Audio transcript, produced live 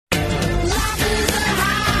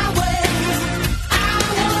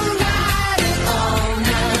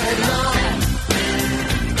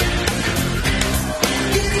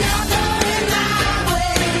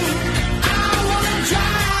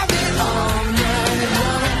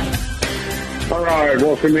All right,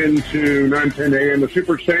 welcome into 910 a.m. the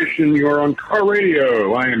Superstation. You are on Car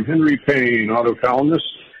Radio. I am Henry Payne, auto columnist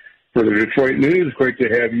for the Detroit News. Great to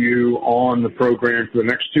have you on the program for the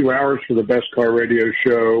next 2 hours for the best car radio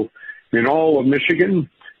show in all of Michigan.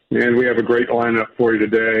 And we have a great lineup for you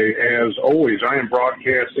today. As always, I am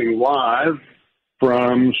broadcasting live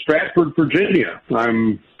from Stratford, Virginia.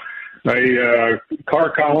 I'm a car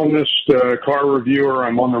columnist, car reviewer.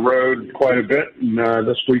 I'm on the road quite a bit, and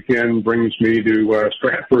this weekend brings me to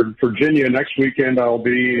Stratford, Virginia. Next weekend I'll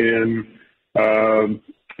be in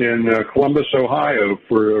Columbus, Ohio,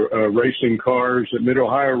 for racing cars at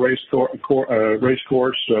Mid-Ohio Race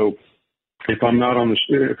Course. So if I'm not in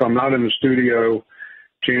the studio,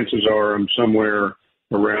 chances are I'm somewhere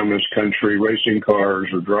around this country racing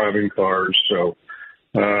cars or driving cars. So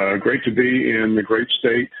great to be in the great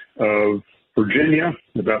state of Virginia,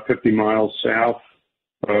 about 50 miles south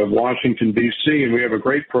of Washington, D.C., and we have a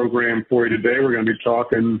great program for you today. We're going to be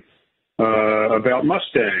talking about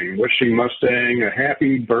Mustang, wishing Mustang a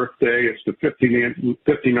happy birthday. It's the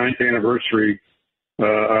 59th anniversary,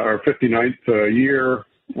 our 59th year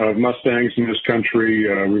of Mustangs in this country.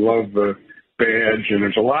 We love the badge, and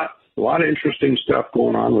there's a lot of interesting stuff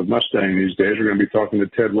going on with Mustang these days. We're going to be talking to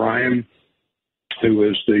Ted Ryan, who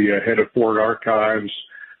is the head of Ford Archives,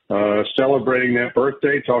 celebrating that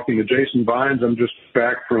birthday, talking to Jason Vines. I'm just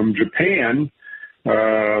back from Japan.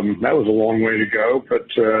 That was a long way to go,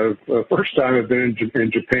 but first time I've been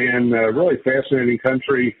in Japan. Really fascinating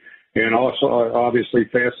country, and also obviously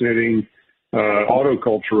fascinating auto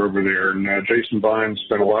culture over there. And Jason Vines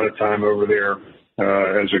spent a lot of time over there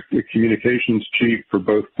as a communications chief for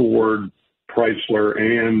both Ford, Chrysler,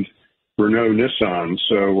 and Renault-Nissan.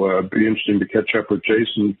 So it'd be interesting to catch up with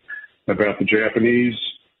Jason about the Japanese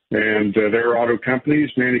and their auto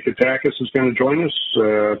companies. Manny Katakis is going to join us,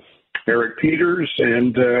 Eric Peters,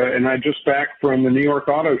 and I just back from the New York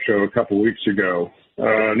Auto Show a couple of weeks ago.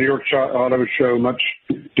 New York Auto Show much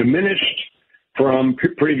diminished from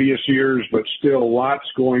previous years, but still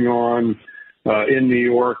lots going on in New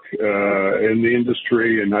York in the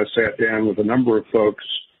industry, and I sat down with a number of folks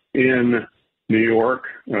in New York,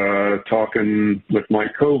 talking with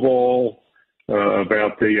Mike Koval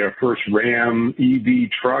about the first Ram EV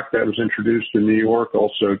truck that was introduced in New York.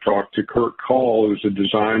 Also talked to Kurt Call, who's a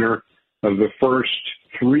designer of the first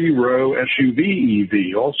three-row SUV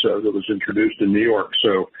EV also that was introduced in New York.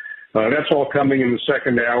 So that's all coming in the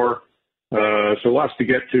second hour. So lots to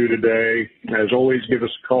get to today. As always, give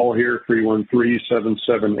us a call here,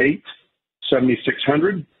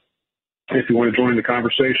 313-778-7600. If you want to join the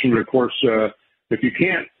conversation. And of course, if you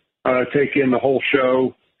can't take in the whole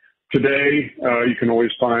show today, you can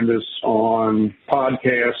always find us on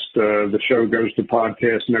podcast. The show goes to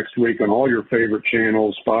podcast next week on all your favorite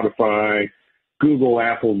channels, Spotify, Google,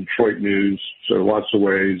 Apple, Detroit News. So lots of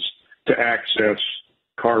ways to access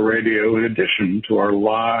car radio in addition to our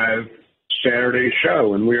live Saturday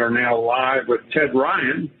show. And we are now live with Ted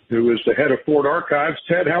Ryan, who is the head of Ford Archives.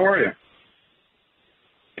 Ted, how are you?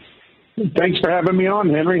 Thanks for having me on,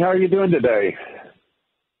 Henry. How are you doing today?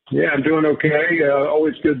 Yeah, I'm doing okay.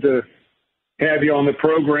 Always good to have you on the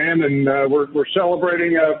program. And we're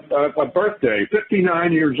celebrating a birthday,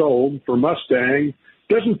 59 years old for Mustang.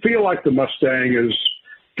 Doesn't feel like the Mustang is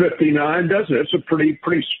 59, does it? It's a pretty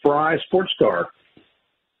spry sports car.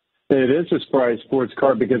 It is a spry sports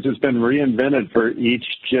car because it's been reinvented for each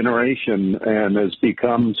generation and has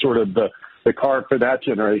become sort of the car for that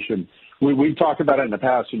generation. We've talked about it in the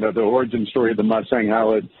past, the origin story of the Mustang,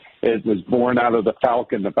 how it was born out of the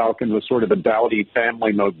Falcon. The Falcon was sort of a dowdy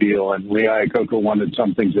family mobile, and Lee Iacocca wanted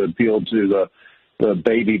something to appeal to the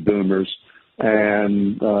baby boomers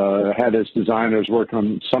and had his designers work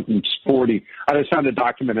on something sporty. I just found a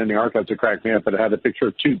document in the archives that cracked me up, but it had a picture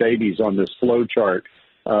of two babies on this flow chart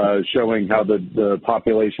showing how the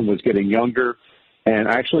population was getting younger and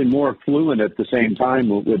actually more affluent at the same time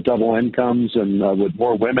with double incomes and with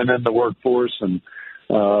more women in the workforce and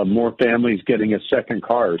more families getting a second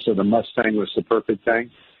car. So the Mustang was the perfect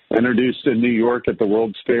thing. Introduced in New York at the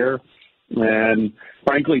World's Fair and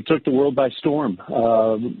frankly took the world by storm,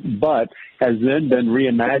 but has then been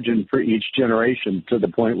reimagined for each generation to the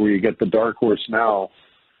point where you get the dark horse now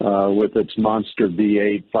with its monster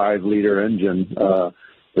V8 5-liter engine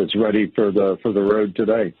that's ready for the road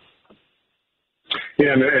today.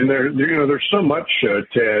 Yeah, and there's so much,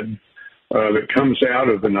 Ted, that comes out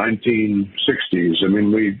of the 1960s. I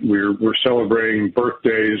mean, we're celebrating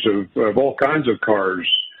birthdays of all kinds of cars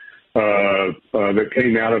that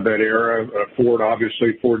came out of that era. Ford,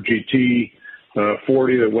 obviously, Ford GT,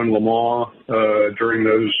 40 that won Le Mans during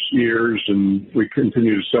those years, and we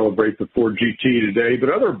continue to celebrate the Ford GT today. But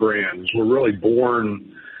other brands were really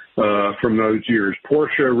born from those years.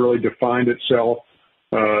 Porsche really defined itself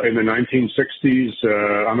in the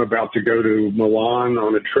 1960s. I'm about to go to Milan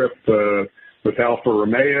on a trip with Alfa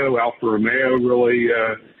Romeo. Alfa Romeo really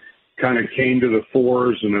kind of came to the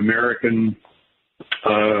fore as an American,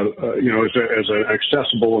 as an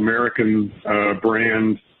accessible American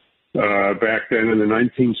brand back then in the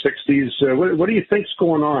 1960s. What do you think's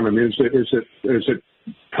going on? I mean, is it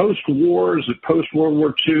post-war? Is it post-World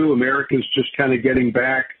War II? America's just kind of getting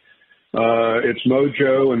back its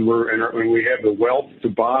mojo, and we have the wealth to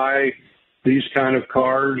buy these kind of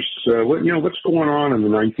cars. What's going on in the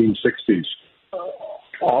 1960s?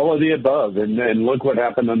 All of the above, and look what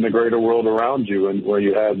happened in the greater world around you, and where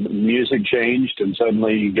you had music changed, and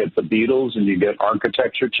suddenly you get the Beatles, and you get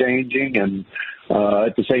architecture changing, and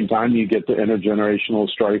at the same time you get the intergenerational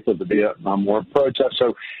strife of the Vietnam War protests.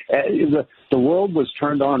 So the world was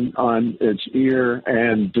turned on its ear,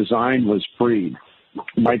 and design was freed.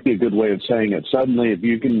 Might be a good way of saying it. Suddenly, if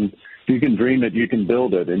you can dream it, you can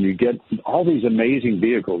build it, and you get all these amazing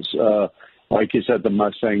vehicles. Like you said, the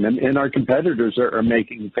Mustang, and our competitors are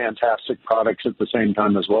making fantastic products at the same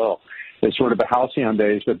time as well. It's sort of a halcyon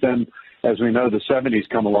days, but then, as we know, the 70s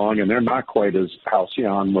come along, and they're not quite as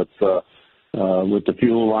halcyon with the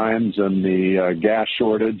fuel lines and the gas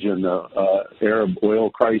shortage and the Arab oil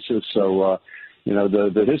crisis. So,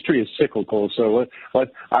 the history is cyclical. So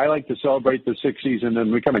I like to celebrate the 60s, and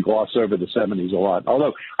then we kind of gloss over the 70s a lot.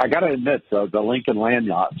 Although I got to admit, the Lincoln Land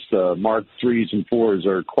Yachts, the Mark IIIs and IVs,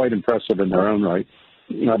 are quite impressive in their own right.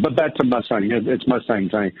 But back to Mustang. It's Mustang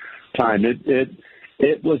time.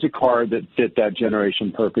 It was a car that fit that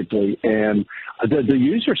generation perfectly. And the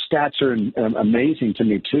user stats are amazing to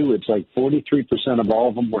me, too. It's like 43% of all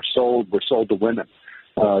of them were sold to women.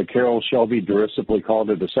 Carol Shelby derisively called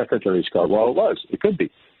it a secretary's car. Well, it was. It could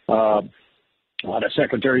be. A lot of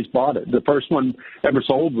secretaries bought it. The first one ever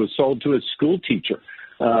sold was sold to a school teacher.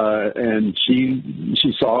 And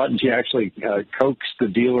she saw it, and she actually coaxed the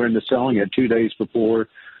dealer into selling it 2 days before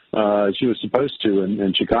she was supposed to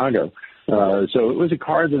in Chicago. So it was a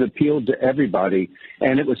car that appealed to everybody,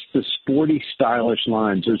 and it was the sporty, stylish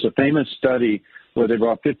lines. There's a famous study where they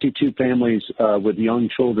brought 52 families with young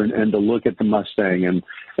children in to look at the Mustang,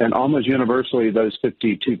 and almost universally those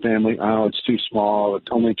 52 families, oh, it's too small, it's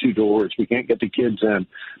only 2 doors, we can't get the kids in.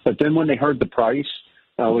 But then when they heard the price,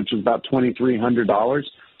 which was about $2,300,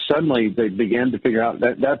 suddenly they began to figure out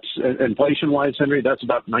that's inflation-wise, Henry, that's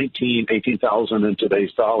about $18,000 in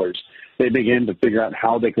today's dollars. They began to figure out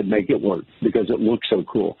how they could make it work because it looked so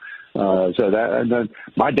cool. And then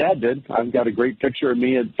my dad did. I've got a great picture of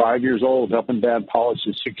me at 5 years old helping Dad polish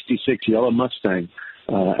his '66 yellow Mustang,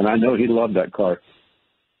 and I know he loved that car.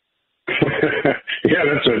 Yeah,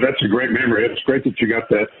 that's a great memory. It's great that you got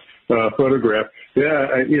that photograph. Yeah,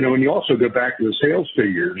 and you also go back to the sales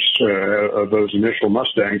figures of those initial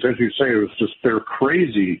Mustangs. As you say, they're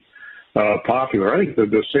crazy popular. I think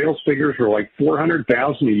the sales figures were like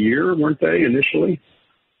 400,000 a year, weren't they initially?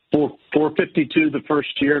 452 the first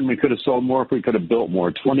year, and we could have sold more if we could have built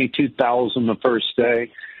more. 22,000 the first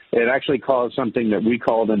day. It actually caused something that we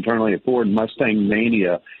called internally at Ford Mustang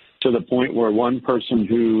mania, to the point where one person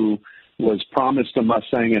who was promised a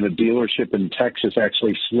Mustang in a dealership in Texas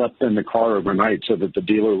actually slept in the car overnight so that the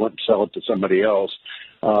dealer wouldn't sell it to somebody else.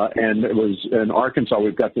 And it was in Arkansas.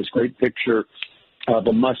 We've got this great picture of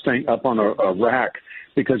the Mustang up on a rack,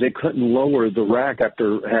 because they couldn't lower the rack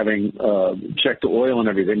after having checked the oil and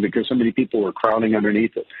everything because so many people were crowding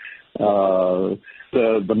underneath it.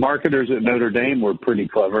 The marketers at Notre Dame were pretty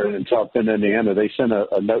clever, and in South Bend, Indiana, they sent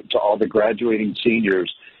a note to all the graduating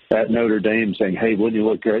seniors at Notre Dame saying, hey, wouldn't you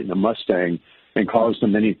look great in a Mustang, and caused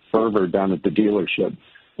them any fervor down at the dealership.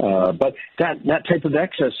 But that type of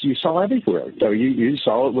excess you saw everywhere. So you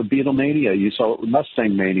saw it with Beatlemania. You saw it with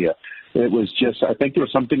Mustang mania. It was just, I think there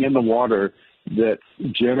was something in the water that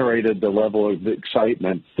generated the level of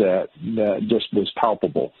excitement that just was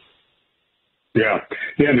palpable. Yeah,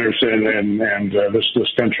 and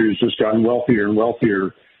this country has just gotten wealthier and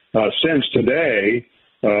wealthier since today.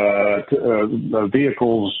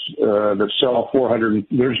 Vehicles that sell 400.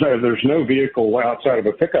 There's no vehicle outside of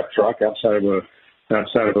a pickup truck, outside of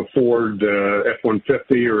a Ford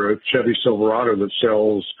F-150 or a Chevy Silverado that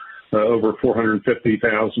sells over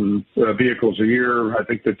 450,000 vehicles a year. I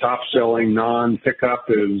think the top-selling non-pickup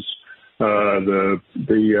is the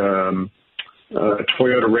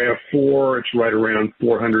Toyota RAV4. It's right around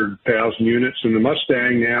 400,000 units, and the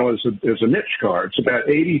Mustang now is a niche car. It's about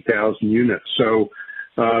 80,000 units. So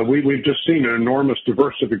we've just seen an enormous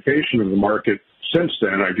diversification of the market since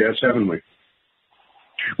then, I guess, haven't we?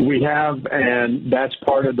 We have, and that's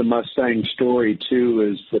part of the Mustang story, too,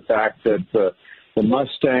 is the fact that the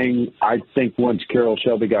Mustang, I think once Carroll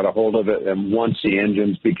Shelby got a hold of it and once the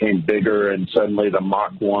engines became bigger and suddenly the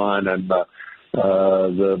Mach 1 and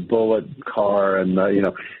the Bullet car and,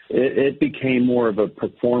 it became more of a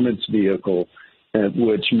performance vehicle,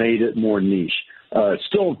 which made it more niche.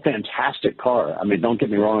 Still a fantastic car. I mean, don't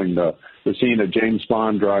get me wrong, the scene of James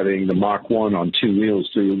Bond driving the Mach 1 on two wheels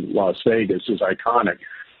through Las Vegas is iconic.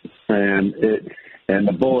 And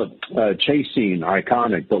the Bullet chase scene,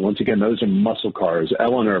 iconic. But once again, those are muscle cars.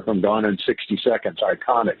 Eleanor from Gone in 60 Seconds,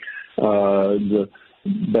 iconic.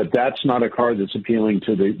 But that's not a car that's appealing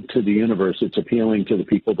to the universe. It's appealing to the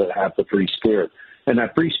people that have the free spirit. And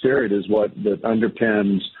that free spirit is that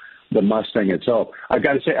underpins the Mustang itself. I've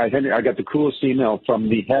got to say, Henry, I got the coolest email from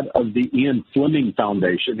the head of the Ian Fleming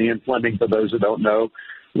Foundation. Ian Fleming, for those who don't know,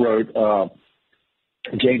 wrote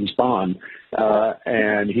James Bond,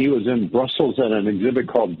 and he was in Brussels at an exhibit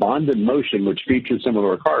called Bond in Motion, which features some of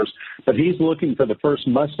our cars. But he's looking for the first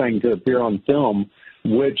Mustang to appear on film,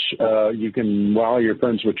 which you can, while your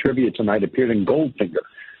friends with trivia tonight, appeared in Goldfinger.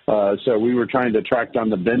 So we were trying to track down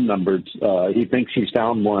the VIN numbers. He thinks he's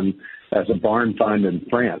found one as a barn find in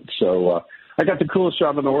France. So I got the coolest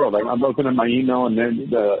job in the world. I'm opening my email, and then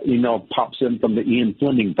the email pops in from the Ian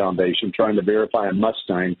Fleming Foundation trying to verify a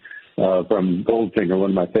Mustang from Goldfinger, one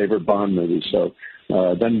of my favorite Bond movies. So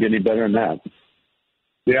doesn't get any better than that.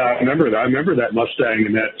 Yeah, I remember that Mustang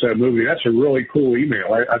in that movie. That's a really cool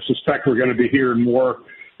email. I suspect we're going to be hearing more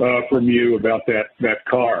from you about that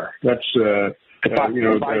car. That's the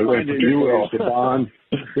Bond.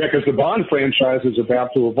 Yeah, because the Bond franchise is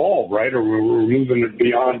about to evolve, right? Or we're moving it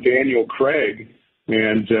beyond Daniel Craig,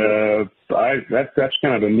 and that's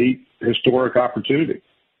kind of a neat historic opportunity.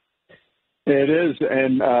 It is,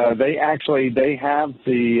 and they have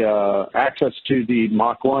the access to the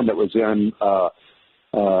Mach 1 that was in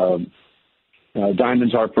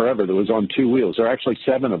Diamonds Are Forever, that was on two wheels. There are actually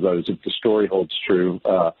 7 of those, if the story holds true.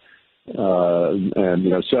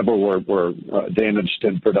 And several were damaged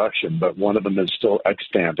in production, but one of them is still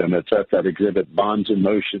extant, and it's at that exhibit, Bonds in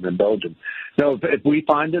Motion in Belgium. No, if we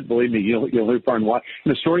find it, believe me, you'll hear far and wide.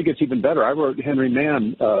 And the story gets even better. I wrote Henry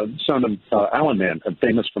Mann, son of Alan Mann,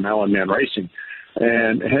 famous from Alan Mann Racing,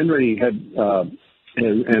 and Henry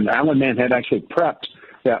and Alan Mann had actually prepped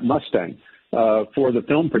that Mustang for the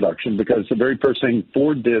film production, because the very first thing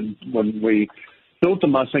Ford did when we built the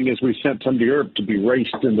Mustang is we sent some to Europe to be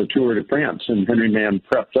raced in the Tour de France, and Henry Mann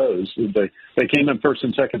prepped those. They came in first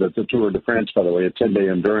and second at the Tour de France, by the way, a 10-day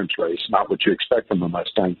endurance race, not what you expect from a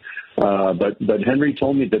Mustang. But Henry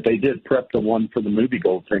told me that they did prep the one for the movie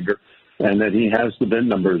Goldfinger, and that he has the VIN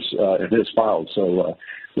numbers in his file. So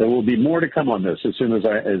there will be more to come on this as soon as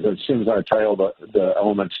I tie all the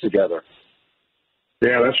elements together.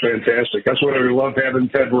 Yeah, that's fantastic. That's what I love, having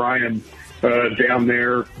Ted Ryan down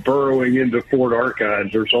there burrowing into Ford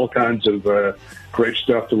archives. There's all kinds of great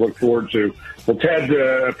stuff to look forward to. Well, Ted,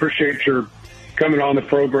 appreciate your coming on the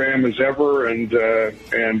program as ever, and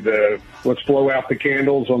let's blow out the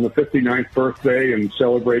candles on the 59th birthday and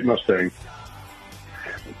celebrate Mustang.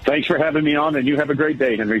 Thanks for having me on, and you have a great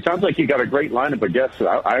day, Henry. Sounds like you got a great lineup of guests.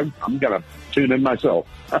 I'm going to tune in myself.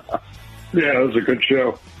 Yeah, it was a good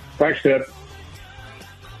show. Thanks, Ted.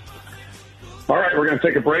 All right, we're going to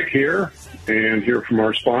take a break here and hear from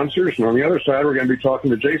our sponsors. And on the other side, we're going to be talking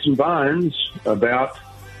to Jason Vines about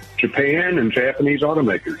Japan and Japanese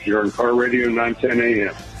automakers here on Car Radio 910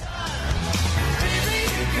 AM.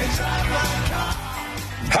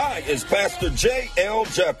 Hi, it's Pastor J.L.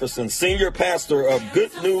 Jefferson, Senior Pastor of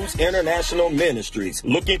Good News International Ministries.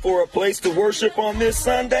 Looking for a place to worship on this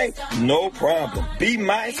Sunday? No problem. Be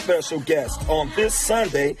my special guest on this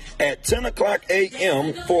Sunday at 10 o'clock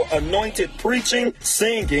a.m. for anointed preaching,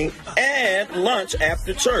 singing, and lunch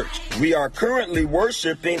after church. We are currently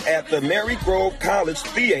worshiping at the Mary Grove College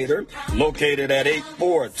Theater, located at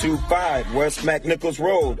 8425 West McNichols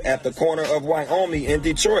Road at the corner of Wyoming in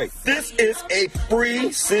Detroit. This is a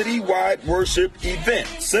free citywide worship event.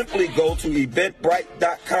 Simply go to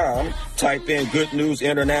eventbrite.com, type in Good News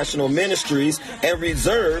International Ministries, and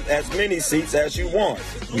reserve as many seats as you want.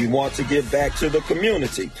 We want to give back to the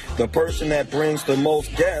community. The person that brings the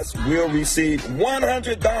most guests will receive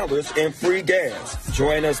 $100 in free gas.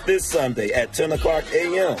 Join us this Sunday at 10 o'clock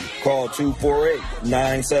a.m. Call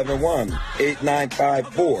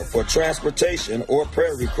 248-971-8954 for transportation or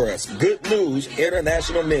prayer requests. Good News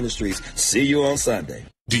International Ministries. See you on Sunday.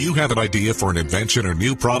 Do you have an idea for an invention or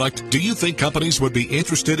new product? Do you think companies would be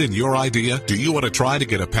interested in your idea? Do you want to try to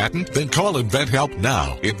get a patent? Then call InventHelp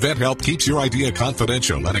now. InventHelp keeps your idea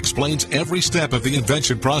confidential and explains every step of the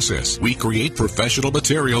invention process. We create professional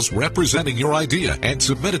materials representing your idea and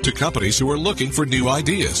submit it to companies who are looking for new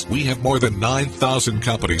ideas. We have more than 9,000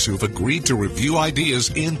 companies who've agreed to review ideas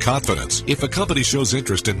in confidence. If a company shows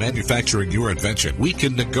interest in manufacturing your invention, we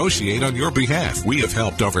can negotiate on your behalf. We have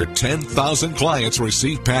helped over 10,000 clients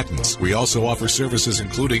receive patents. We also offer services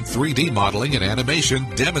including 3D modeling and animation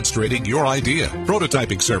demonstrating your idea,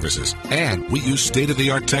 prototyping services, and we use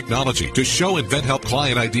state-of-the-art technology to show InventHelp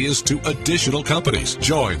client ideas to additional companies.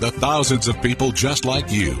 Join the thousands of people just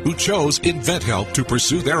like you who chose InventHelp to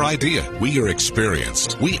pursue their idea. We are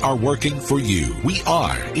experienced. We are working for you. We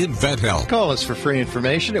are InventHelp. Call us for free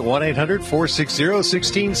information at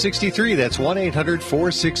 1-800-460-1663. That's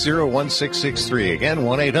 1-800-460-1663. Again,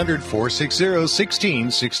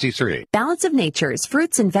 1-800-460-1663. Balance of Nature's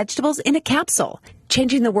fruits and vegetables in a capsule,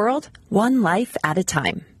 changing the world one life at a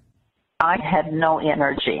time. I had no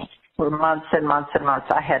energy. For months and months and months,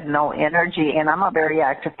 I had no energy, and I'm a very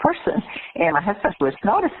active person. And my husband was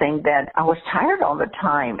noticing that I was tired all the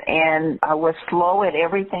time, and I was slow at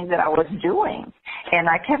everything that I was doing. And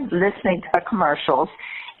I kept listening to the commercials.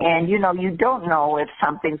 And, you know, you don't know if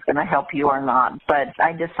something's going to help you or not. But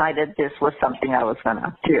I decided this was something I was going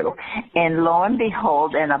to do. And lo and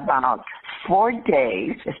behold, in about 4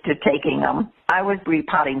 days after taking them, I was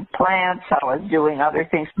repotting plants. I was doing other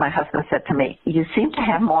things. My husband said to me, "You seem to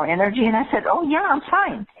have more energy." And I said, "Oh, yeah, I'm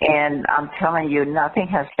fine." And I'm telling you, nothing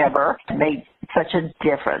has ever made such a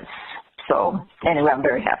difference. So anyway, I'm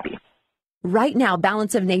very happy. Right now,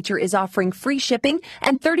 Balance of Nature is offering free shipping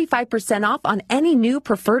and 35% off on any new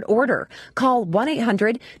preferred order. Call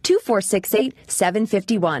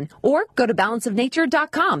 1-800-2468-751 or go to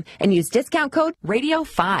balanceofnature.com and use discount code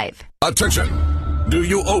RADIO5. Attention! Do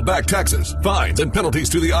you owe back taxes, fines, and penalties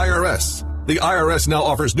to the IRS? The IRS now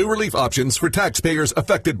offers new relief options for taxpayers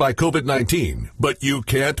affected by COVID-19, but you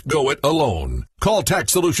can't go it alone. Call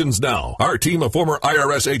Tax Solutions now. Our team of former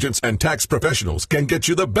IRS agents and tax professionals can get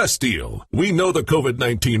you the best deal. We know the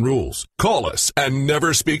COVID-19 rules. Call us and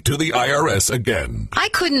never speak to the IRS again. I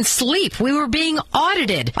couldn't sleep. We were being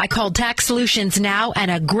audited. I called Tax Solutions now, and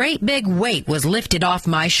a great big weight was lifted off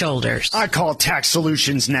my shoulders. I called Tax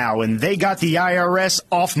Solutions now, and they got the IRS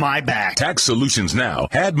off my back. Tax Solutions now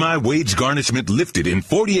had my wage garnishment lifted in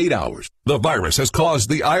 48 hours. The virus has caused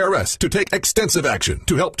the IRS to take extensive action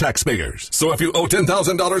to help taxpayers. So if you owe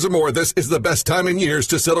 $10,000 or more, this is the best time in years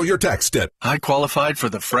to settle your tax debt. I qualified for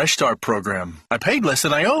the Fresh Start program. I paid less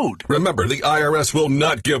than I owed. Remember, the IRS will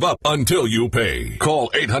not give up until you pay.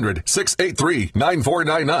 Call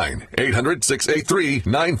 800-683-9499.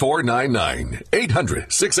 800-683-9499.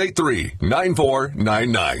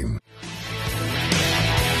 800-683-9499.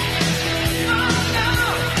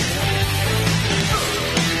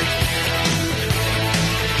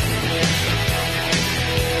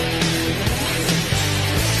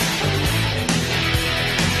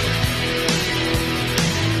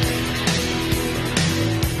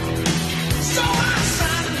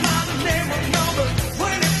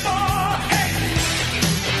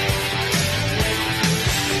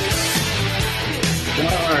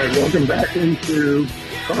 Welcome back into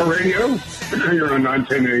Car Radio. You're on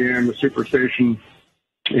 910 AM, the Superstation,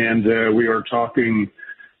 and we are talking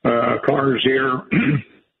cars here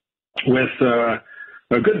with a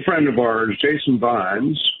good friend of ours, Jason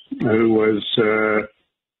Vines, who was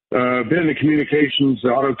been in the communications, the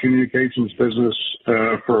auto communications business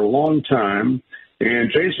for a long time.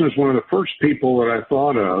 And Jason is one of the first people that I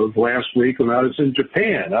thought of last week when I was in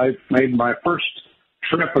Japan. I made my first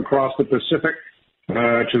trip across the Pacific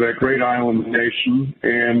to that great island nation,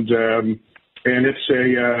 and it's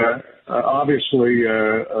obviously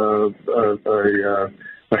a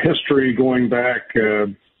history going back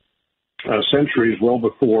centuries, well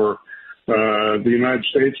before the United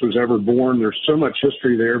States was ever born. There's so much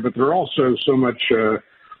history there, but there's also so much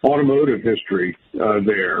automotive history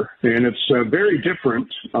there, and it's very different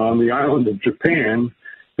on the island of Japan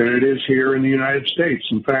than it is here in the United States.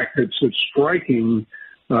 In fact, it's striking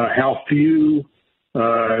how few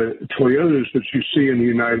Toyotas that you see in the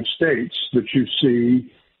United States that you see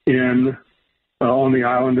on the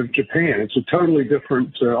island of Japan. It's a totally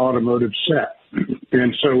different automotive set,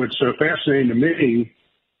 and so it's fascinating to me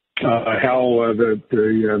how the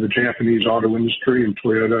Japanese auto industry and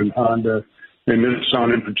Toyota and Honda and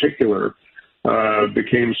Nissan in particular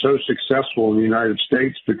became so successful in the United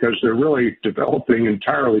States because they're really developing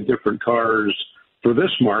entirely different cars for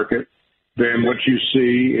this market than what you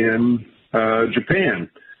see in Japan.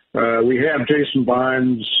 We have Jason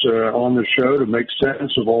Bynes on the show to make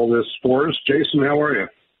sense of all this for us. Jason, how are you?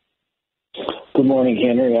 Good morning,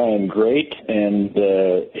 Henry. I am great, and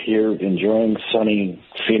here enjoying sunny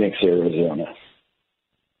Phoenix, Arizona.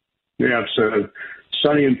 Yeah, it's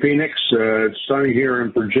sunny in Phoenix. It's sunny here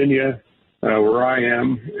in Virginia, where I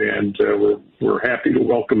am, and we're happy to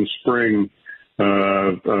welcome spring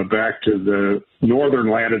back to the northern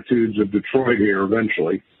latitudes of Detroit here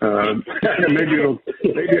eventually. Maybe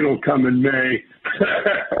it'll come in May.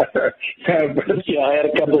 Yeah, I had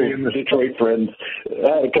a couple of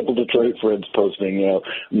Detroit friends posting.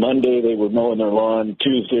 Monday they were mowing their lawn.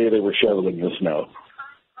 Tuesday they were shoveling the snow.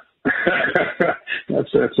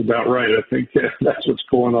 That's about right. I think that's what's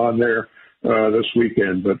going on there this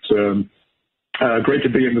weekend. But great to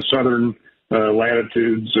be in the southern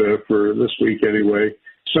latitudes for this week anyway.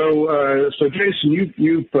 So Jason,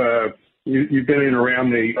 you've been in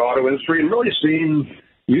around the auto industry and really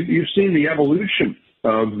you've seen the evolution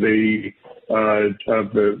of the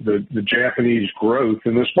Japanese growth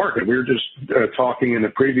in this market. We were just talking in the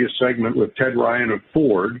previous segment with Ted Ryan of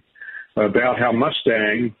Ford about how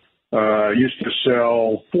Mustang used to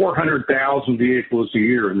sell 400,000 vehicles a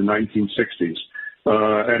year in the 1960s.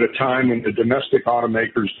 At a time when the domestic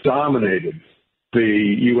automakers dominated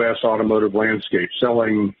the U.S. automotive landscape,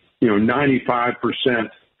 selling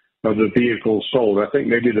 95% of the vehicles sold. I think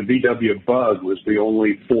maybe the VW Bug was the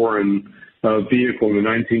only foreign vehicle in the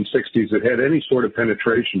 1960s that had any sort of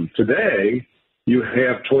penetration. Today, you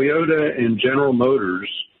have Toyota and General Motors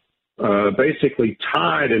basically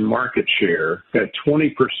tied in market share at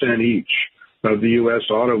 20% each of the U.S.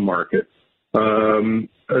 auto market.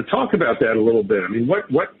 Talk about that a little bit. I mean,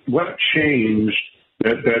 what changed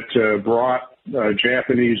that brought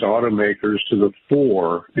Japanese automakers to the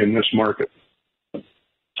fore in this market?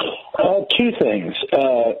 Two things,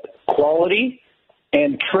 quality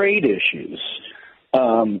and trade issues.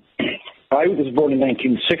 I was born in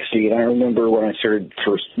 1960, and I remember when I started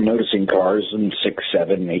first noticing cars, and 6,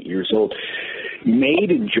 7, 8 years old.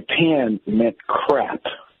 Made in Japan meant crap.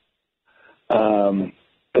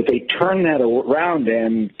 But they turned that around,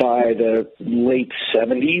 and by the late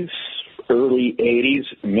 70s, early 80s,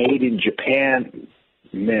 made in Japan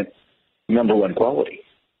meant number one quality.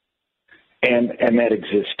 And that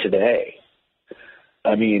exists today.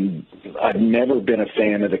 I mean, I've never been a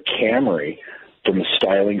fan of the Camry from a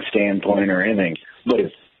styling standpoint or anything,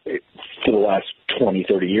 but for the last 20,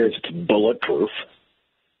 30 years, it's bulletproof,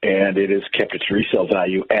 and it has kept its resale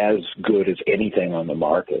value as good as anything on the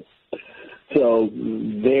market. So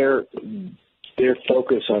their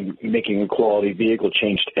focus on making a quality vehicle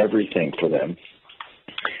changed everything for them.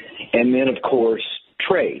 And then, of course,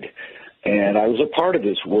 trade. And I was a part of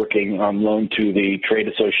this, working on loan to the trade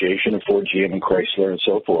association of Ford, GM, and Chrysler and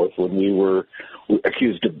so forth, when we were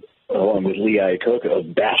accused of, along with Lee Iacocca,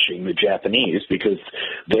 of bashing the Japanese because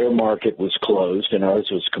their market was closed and ours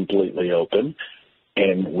was completely open.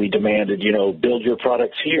 And we demanded, build your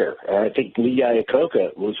products here. I think Lee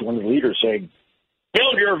Iacocca was one of the leaders saying,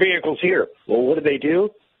 build your vehicles here. Well, what did they do?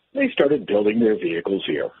 They started building their vehicles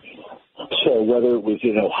here. So whether it was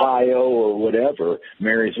in Ohio or whatever,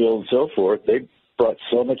 Marysville and so forth, they brought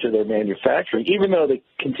so much of their manufacturing, even though they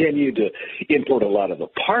continued to import a lot of the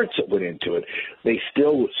parts that went into it, they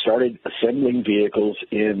still started assembling vehicles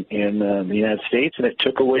in the United States, and it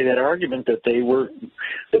took away that argument that they were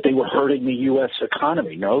hurting the U.S.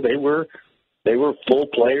 economy. No, they were full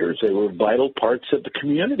players. They were vital parts of the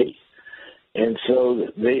community, and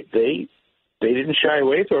so they didn't shy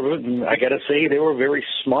away from it. And I got to say, they were very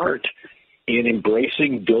smart in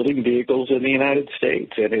embracing building vehicles in the United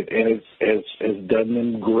States, and it has done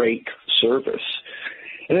them great service.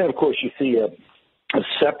 And then, of course, you see a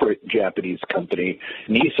separate Japanese company,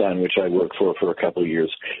 Nissan, which I worked for a couple of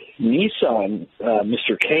years. Nissan,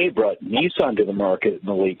 Mr. K brought Nissan to the market in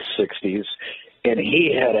the late 60s, and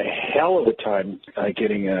he had a hell of a time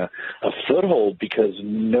getting a foothold because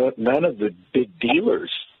none of the big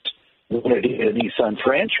dealers wanted a Nissan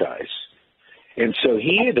franchise. And so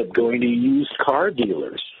he ended up going to used car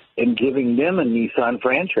dealers and giving them a Nissan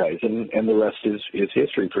franchise, and the rest is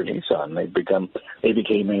history for Nissan. They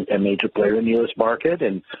became a major player in the U.S. market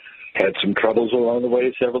and had some troubles along the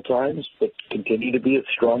way several times, but continue to be a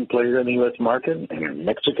strong player in the U.S. market and in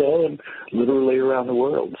Mexico and literally around the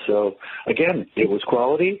world. So, again, it was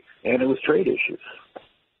quality and it was trade issues.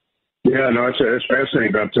 Yeah, no, it's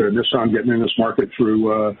fascinating about Nissan getting in this market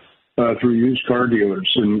through used car dealers,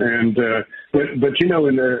 but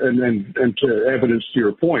to evidence to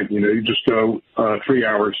your point, you just go 3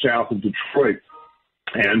 hours south of Detroit,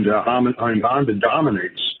 and Honda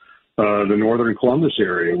dominates the northern Columbus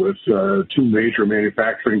area with two major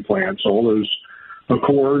manufacturing plants. All those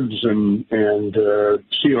Accords and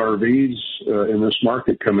CRVs in this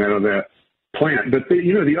market come out of that plant. But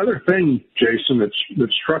the other thing, Jason, that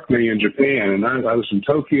struck me in Japan, and I was in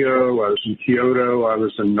Tokyo, I was in Kyoto, I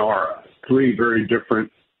was in Nara, three very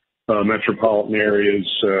different metropolitan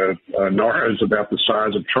areas. Nara is about the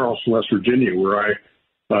size of Charleston, West Virginia, where I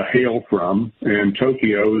hail from, and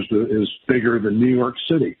Tokyo is bigger than New York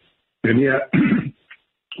City. And yet,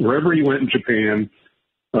 wherever you went in Japan,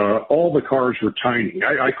 all the cars were tiny.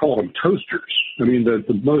 I call them toasters. I mean, the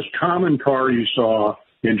most common car you saw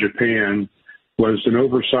in Japan was an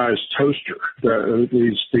oversized toaster.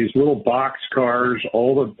 These little box cars,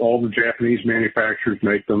 all the Japanese manufacturers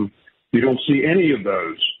make them. You don't see any of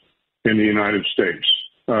those in the United States.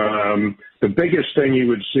 The biggest thing you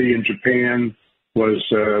would see in Japan was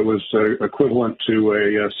equivalent to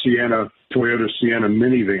a Toyota Sienna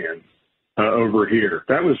minivan over here.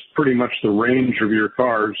 That was pretty much the range of your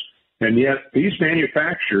cars. And yet these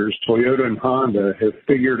manufacturers, Toyota and Honda, have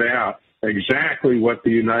figured out exactly what the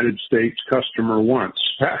United States customer wants.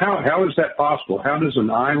 How is that possible? How does an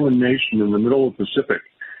island nation in the middle of the Pacific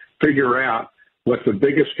figure out what the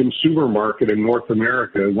biggest consumer market in North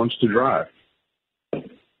America wants to drive?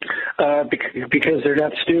 Because they're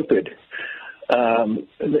not stupid. And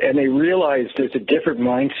they realize there's a different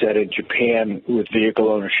mindset in Japan with vehicle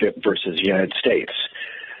ownership versus the United States.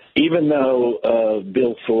 Even though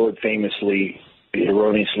Bill Ford famously,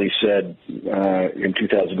 erroneously said in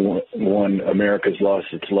 2001, America's lost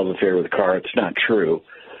its love affair with the car, it's not true.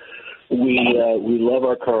 We love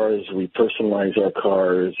our cars. We personalize our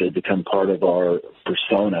cars. They become part of our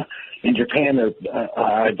persona. In Japan,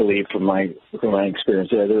 I believe, from my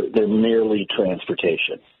experience, they're merely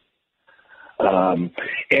transportation.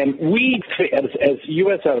 And we, as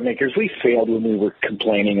U.S. automakers, we failed when we were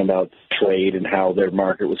complaining about trade and how their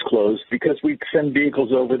market was closed because we'd send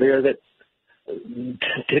vehicles over there that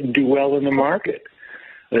didn't do well in the market,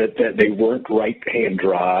 that they weren't right-hand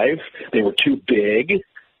drive, they were too big.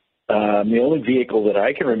 The only vehicle that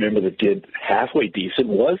I can remember that did halfway decent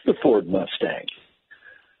was the Ford Mustang.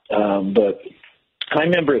 But I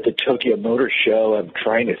remember at the Tokyo Motor Show, I'm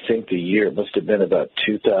trying to think the year, it must have been about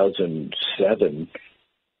 2007,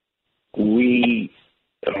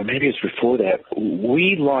 or maybe it's before that,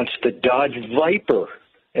 we launched the Dodge Viper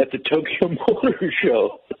at the Tokyo Motor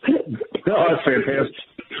Show. Oh, that's fantastic.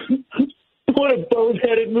 What a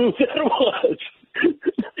boneheaded move that was.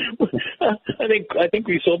 I think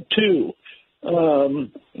we sold two.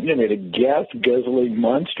 A gas-guzzling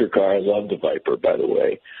monster car. I love the Viper, by the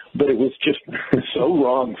way. But it was just so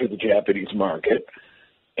wrong for the Japanese market.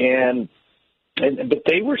 But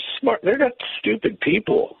they were smart. They're not stupid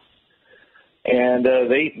people. And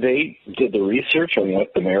they did the research on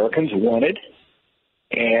what Americans wanted.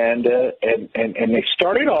 And they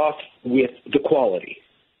started off with the quality.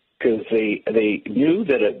 Because they knew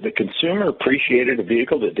that the consumer appreciated a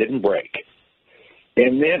vehicle that didn't break.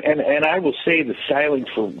 And then, and I will say the styling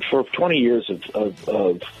for 20 years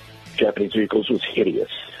of Japanese vehicles was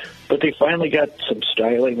hideous. But they finally got some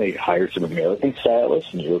styling. They hired some American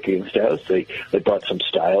stylists and European stylists. They brought some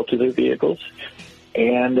style to their vehicles.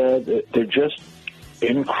 And they're just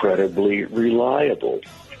incredibly reliable.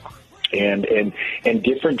 And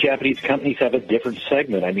different Japanese companies have a different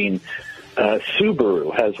segment. I mean,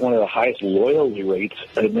 Subaru has one of the highest loyalty rates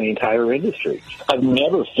in the entire industry. I've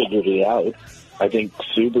never figured it out. I think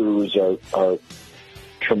Subarus are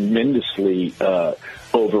tremendously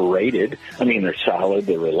overrated. I mean, they're solid,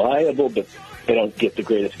 they're reliable, but they don't get the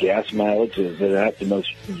greatest gas mileage. They're not the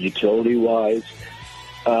most utility-wise.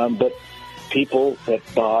 But people that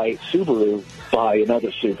buy Subaru buy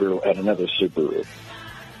another Subaru and another Subaru.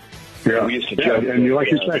 Yeah, we used to joke and like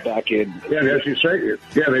you say, back in. Yeah, as you say,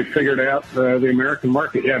 they figured out the American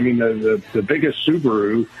market. Yeah, I mean, the biggest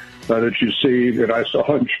Subaru that you see that I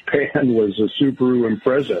saw in Japan was a Subaru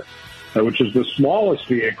Impreza, which is the smallest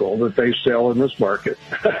vehicle that they sell in this market.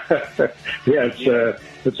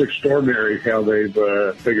 It's extraordinary how they've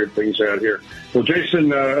figured things out here. Well,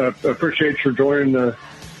 Jason, appreciate your joining the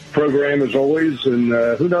program as always, and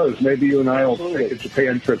who knows, maybe you and I will take a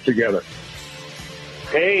Japan trip together.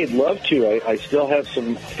 Hey, I'd love to. I still have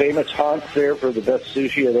some famous haunts there for the best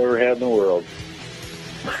sushi I've ever had in the world.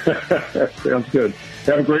 Sounds good.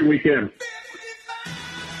 Have a great weekend.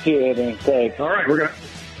 See you, Anthony. Thanks. All right, we're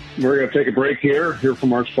gonna take a break here. Hear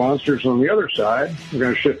from our sponsors on the other side. We're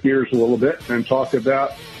gonna shift gears a little bit and talk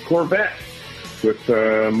about Corvette with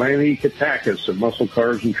Manny Katakis of Muscle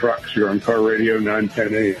Cars and Trucks here on Car Radio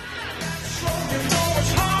 910 AM.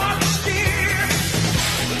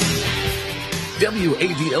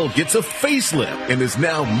 WADL gets a facelift and is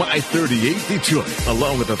now My 38 Detroit.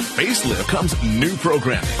 Along with a facelift comes new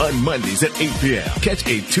programming on Mondays at 8 p.m. Catch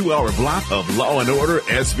a 2-hour block of Law & Order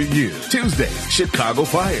SVU. Tuesdays, Chicago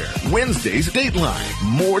Fire. Wednesdays, Dateline.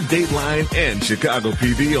 More Dateline and Chicago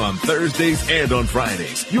PD on Thursdays and on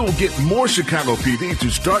Fridays. You'll get more Chicago PD to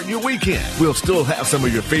start your weekend. We'll still have some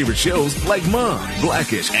of your favorite shows like Mom,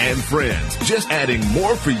 Blackish, and Friends. Just adding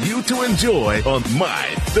more for you to enjoy on My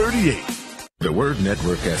 38. The Word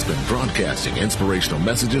Network has been broadcasting inspirational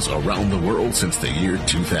messages around the world since the year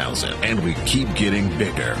 2000, and we keep getting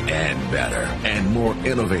bigger and better and more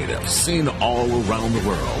innovative. Seen all around the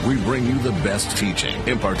world, we bring you the best teaching,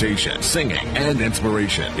 impartation, singing, and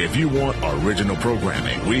inspiration. If you want original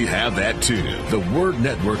programming, we have that too. The Word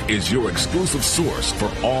Network is your exclusive source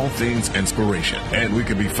for all things inspiration, and we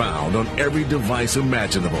can be found on every device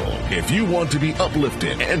imaginable. If you want to be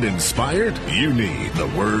uplifted and inspired, you need the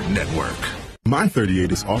Word Network. My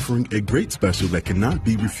 38 is offering a great special that cannot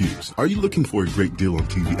be refused. Are you looking for a great deal on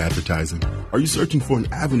TV advertising? Are you searching for an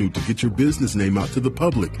avenue to get your business name out to the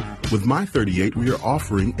public? With My 38, we are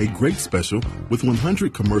offering a great special with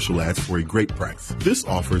 100 commercial ads for a great price. This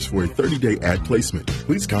offer is for a 30-day ad placement.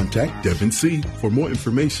 Please contact Devin C. for more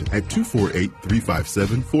information at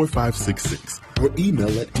 248-357-4566 or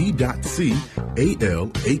email at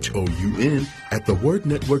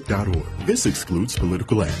d.calhoun@thewordnetwork.org. This excludes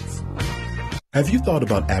political ads. Have you thought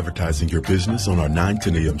about advertising your business on our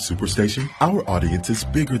 910 AM Superstation? Our audience is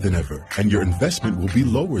bigger than ever, and your investment will be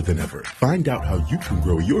lower than ever. Find out how you can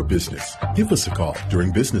grow your business. Give us a call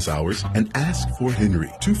during business hours and ask for Henry,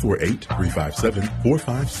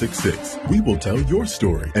 248-357-4566. We will tell your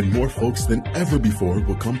story, and more folks than ever before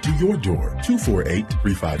will come to your door.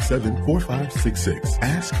 248-357-4566.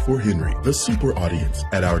 Ask for Henry. The super audience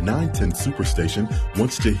at our 910 Superstation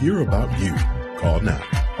wants to hear about you. Call now.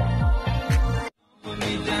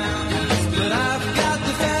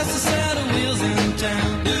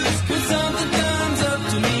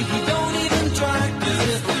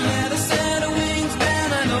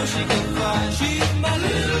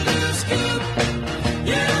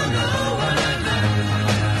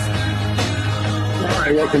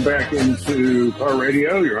 Welcome back into Car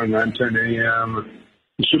Radio. You're on 910 AM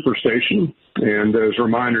Superstation. And as a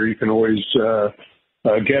reminder, you can always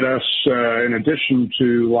get us, in addition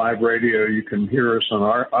to live radio, you can hear us on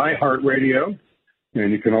our iHeartRadio,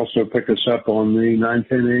 and you can also pick us up on the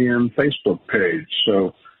 910 AM Facebook page.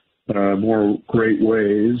 So more great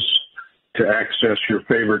ways to access your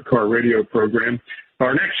favorite car radio program.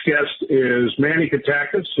 Our next guest is Manny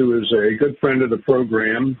Katakis, who is a good friend of the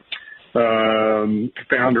program.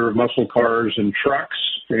 Founder of Muscle Cars and Trucks,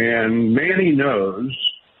 and Manny knows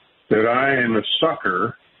that I am a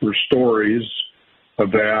sucker for stories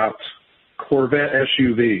about Corvette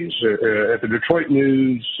SUVs. At the Detroit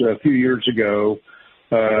News a few years ago,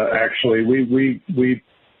 actually, we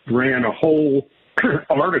ran a whole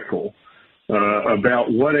article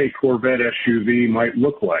about what a Corvette SUV might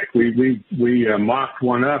look like. We mocked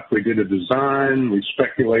one up. We did a design. We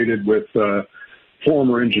speculated with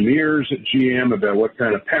former engineers at GM about what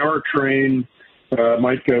kind of powertrain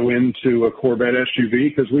might go into a Corvette SUV,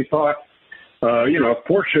 because we thought, if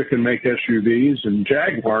Porsche can make SUVs and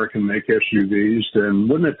Jaguar can make SUVs, then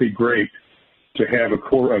wouldn't it be great to have a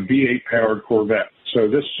V8-powered Corvette? So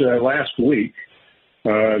this last week,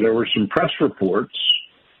 there were some press reports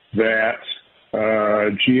that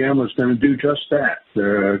GM was going to do just that.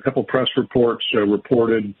 A couple press reports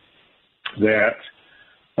reported that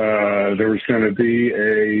there was going to be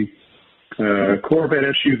a Corvette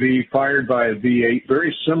SUV fired by a V8,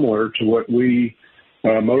 very similar to what we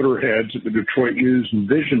motorheads at the Detroit News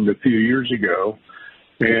envisioned a few years ago.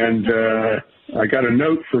 And I got a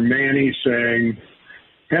note from Manny saying,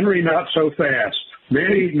 "Henry, not so fast."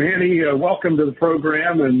 Manny, welcome to the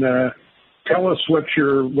program, and tell us what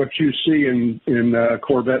you see in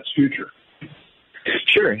Corvette's future.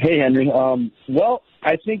 Sure. Hey, Henry. Well,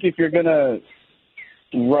 I think if you're going to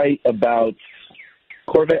write about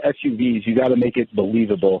Corvette SUVs, you got to make it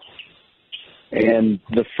believable. And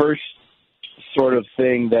the first sort of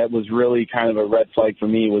thing that was really kind of a red flag for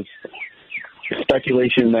me was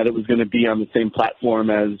speculation that it was going to be on the same platform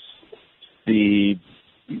as the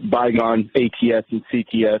bygone ATS and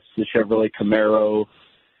CTS, the Chevrolet Camaro,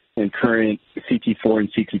 and current CT4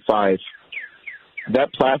 and CT5.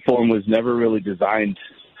 That platform was never really designed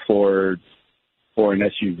for an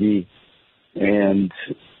SUV. And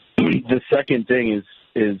the second thing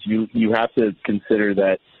is you have to consider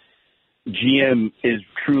that GM is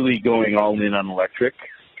truly going all in on electric,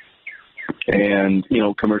 and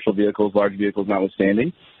commercial vehicles, large vehicles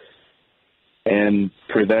notwithstanding. And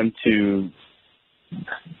for them to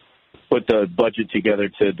put the budget together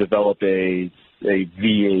to develop a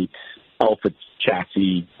V8 Alpha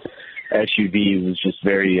chassis SUV was just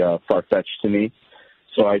very far-fetched to me.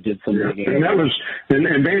 So I did some digging. And that was, and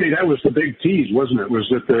Manny, that was the big tease, wasn't it? Was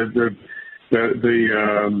that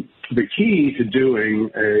the key to doing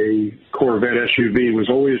a Corvette SUV was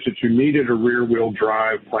always that you needed a rear-wheel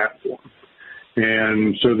drive platform.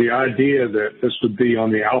 And so the idea that this would be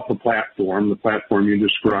on the Alpha platform, the platform you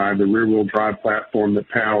described, the rear-wheel drive platform that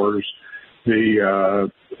powers the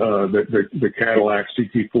Cadillac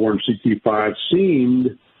CT4 and CT5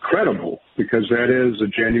 seemed credible because that is a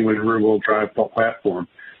genuine rear-wheel drive platform.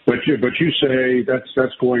 But you say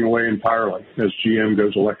that's going away entirely as GM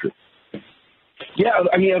goes electric. Yeah,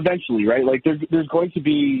 I mean, eventually, right? Like, there's going to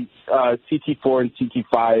be CT4 and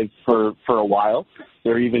CT5 for a while.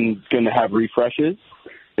 They're even going to have refreshes.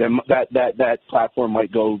 That platform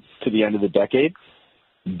might go to the end of the decade,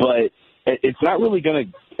 but it's not really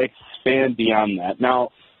going to expand beyond that. Now,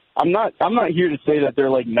 I'm not here to say that there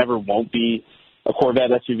like never won't be a Corvette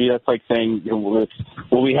SUV. That's like saying,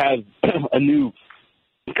 will we have a new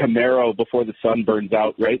Camaro before the sun burns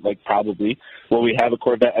out, right? Like, probably. Will we have a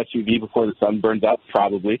Corvette SUV before the sun burns out?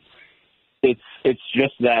 Probably. It's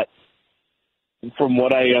just that, from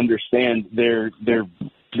what I understand, they're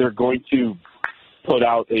going to put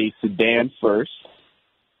out a sedan first,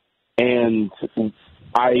 and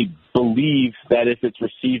I believe that if it's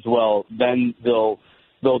received well, then they'll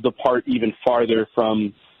depart even farther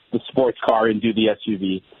from the sports car and do the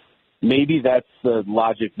SUV. Maybe that's the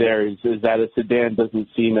logic there, is that a sedan doesn't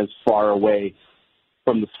seem as far away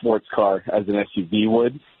from the sports car as an SUV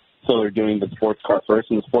would. So they're doing the sports car first.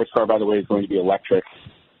 And the sports car, by the way, is going to be electric.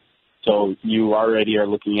 So you already are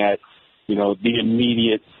looking at, the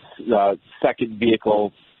immediate second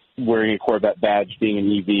vehicle wearing a Corvette badge being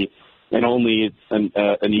an EV. And only an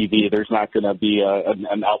EV. There's not going to be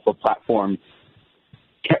an Alpha platform,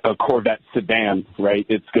 a Corvette sedan, right?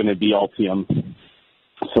 It's going to be Ultium.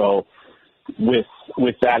 So with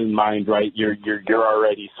that in mind, right, you're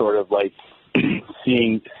already sort of like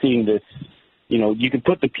seeing this, you can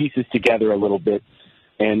put the pieces together a little bit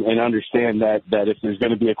and understand that if there's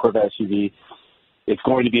going to be a Corvette SUV, it's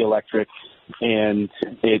going to be electric, and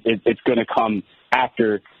it's going to come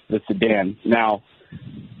after the sedan. Now,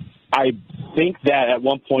 I think that at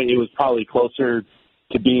one point it was probably closer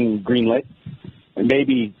to being greenlit. And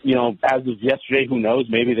maybe, as of yesterday, who knows,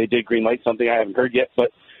 maybe they did greenlight something I haven't heard yet,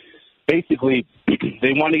 but basically,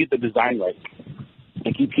 they want to get the design right.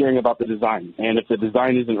 I keep hearing about the design, and if the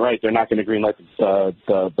design isn't right, they're not going to greenlight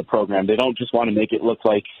the program. They don't just want to make it look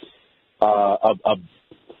like a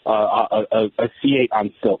C8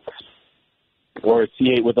 on stilts or a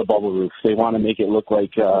C8 with a bubble roof. They want to make it look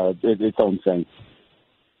like its own thing.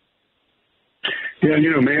 Yeah,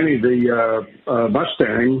 Manny, the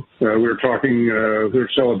Mustang, we were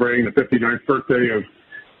celebrating the 59th birthday of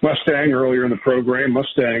Mustang earlier in the program.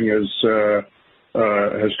 Mustang has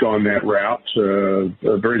gone that route,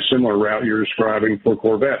 a very similar route you're describing for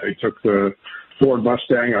Corvette. They took the Ford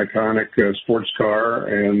Mustang, iconic sports car,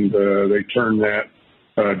 and they turned that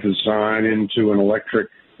design into an electric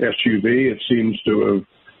SUV. It seems to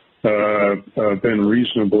have been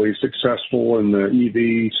reasonably successful in the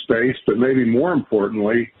EV space, but maybe more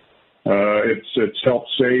importantly, it's helped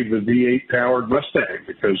save the V8 powered Mustang,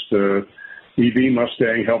 because the EV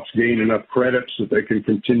Mustang helps gain enough credits that they can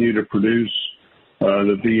continue to produce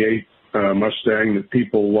the V8 Mustang that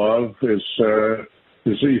people love.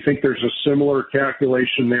 You think there's a similar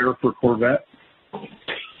calculation there for Corvette?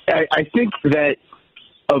 I think that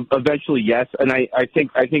eventually, yes, and I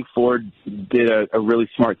think Ford did a really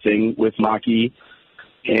smart thing with Mach-E,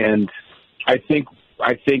 and I think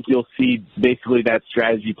you'll see basically that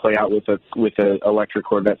strategy play out with a electric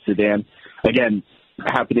Corvette sedan. Again,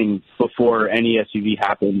 happening before any SUV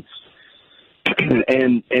happens.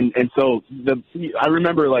 and so I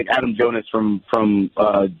remember like Adam Jonas from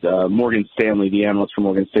Morgan Stanley, the analyst from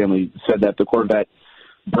Morgan Stanley, said that the Corvette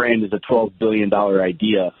brand is a $12 billion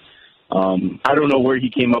idea. I don't know where he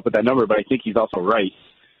came up with that number, but I think he's also right?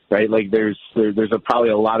 Like there's probably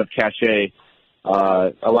a lot of cachet,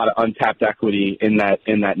 a lot of untapped equity in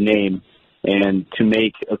that name, and to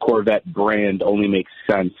make a Corvette brand only makes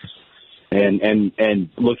sense. And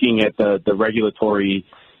looking at the regulatory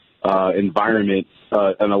environment,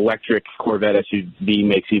 an electric Corvette SUV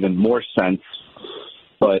makes even more sense.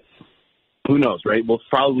 But who knows, right? We'll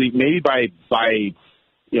probably maybe by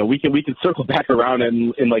we can circle back around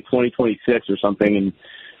in like 2026 or something, and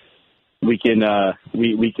we can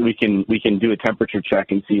do a temperature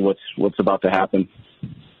check and see what's about to happen.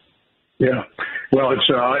 Yeah, well, it's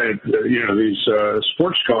these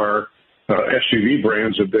sports car SUV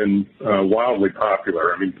brands have been wildly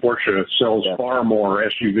popular. I mean, Porsche sells far more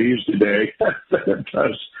SUVs today than it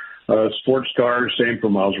does sports cars. Same for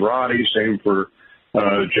Maserati, same for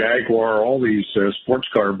Jaguar. All these sports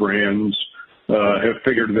car brands have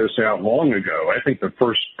figured this out long ago. I think the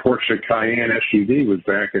first Porsche Cayenne SUV was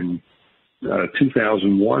back in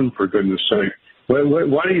 2001, for goodness sake.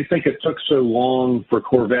 Why do you think it took so long for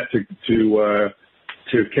Corvette to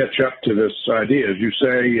catch up to this idea? As you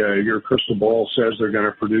say, your crystal ball says they're going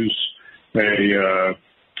to produce a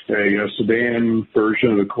sedan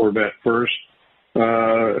version of the Corvette first.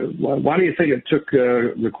 Why do you think it took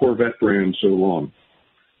the Corvette brand so long?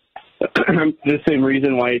 The same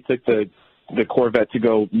reason why it took the Corvette to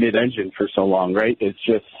go mid-engine for so long, right? It's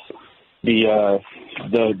just the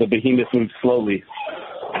behemoth moves slowly,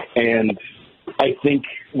 and I think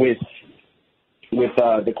with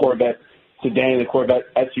the Corvette sedan and the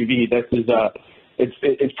Corvette SUV, this is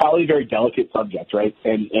it's probably a very delicate subject, right?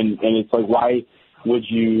 And it's like, why would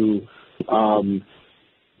you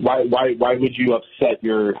why would you upset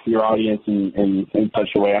your audience in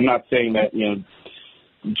such a way? I'm not saying that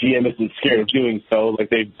GM isn't scared of doing so. Like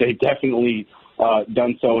they've definitely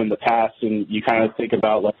done so in the past, and you kind of think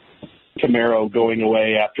about like Camaro going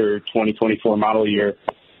away after 2024 model year.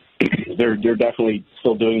 They're definitely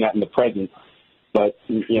still doing that in the present, but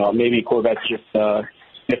maybe Corvette's just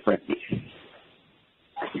different.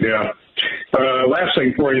 Yeah. Last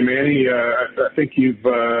thing for you, Manny. I think you've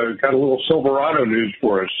got a little Silverado news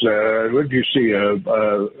for us. What did you see? A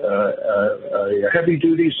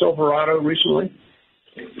heavy-duty Silverado recently?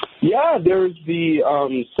 Yeah, there's the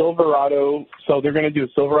Silverado. So they're going to do a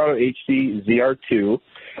Silverado HD ZR2.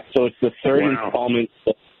 So it's the third installment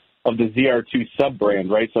of the ZR2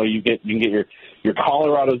 sub-brand, right? So you can get your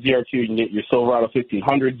Colorado ZR2, you can get your Silverado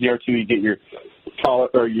 1500 ZR2, you get your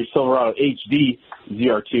Silverado HD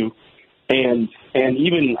ZR2, and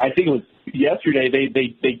even I think it was yesterday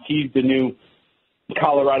they teased the new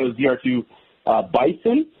Colorado ZR2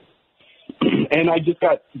 Bison, and I just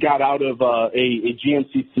got out of a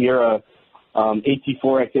GMC Sierra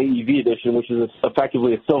AT4X AEV edition, which is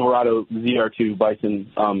effectively a Silverado ZR2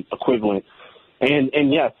 Bison equivalent.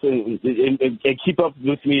 And yes, and keep up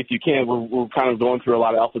with me if you can. We're kind of going through a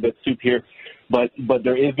lot of alphabet soup here, but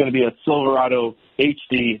there is going to be a Silverado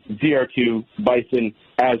HD ZR2 Bison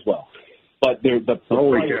as well. But the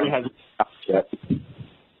price hasn't yet.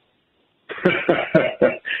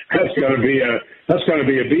 That's going to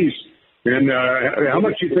be a beast. And how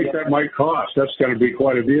much do you think that might cost? That's going to be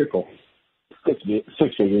quite a vehicle. Six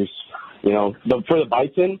figures. For the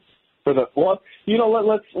Bison.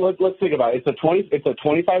 Let's think about it. It's a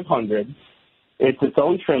 2500. It's its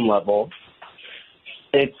own trim level.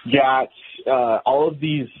 It's got all of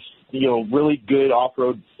these really good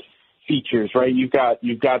off-road features, right? You've got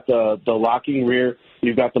the locking rear.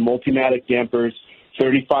 You've got the Multimatic dampers,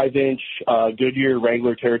 35-inch Goodyear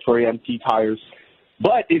Wrangler Territory MT tires.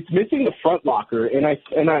 But it's missing the front locker, and I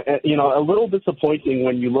a little disappointing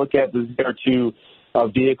when you look at the ZR2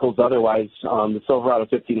 vehicles. Otherwise, the Silverado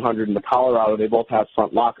 1500 and the Colorado, they both have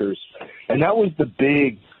front lockers, and that was the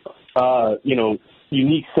big,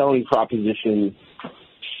 unique selling proposition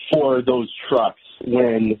for those trucks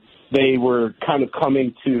when they were kind of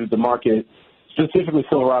coming to the market, specifically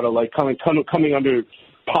Silverado, like coming under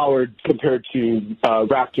powered compared to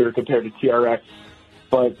Raptor, compared to TRX,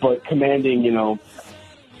 but commanding,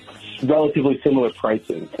 relatively similar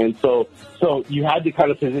pricing. And so you had to kind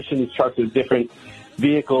of position these trucks as different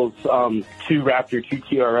vehicles, to Raptor, to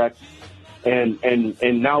TRX,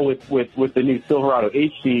 and now with the new Silverado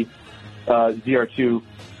HD ZR2,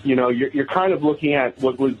 you're kind of looking at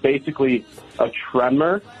what was basically a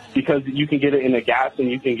Tremor, because you can get it in a gas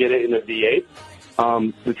and you can get it in a V8.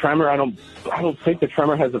 The Tremor, I don't think the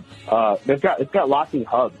Tremor has it's got locking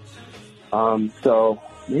hubs. So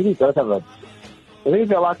maybe it does have I think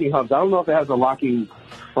it's got locking hubs. I don't know if it has a locking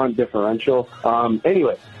front differential.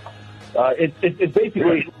 Anyway, it's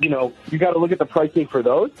basically, you got to look at the pricing for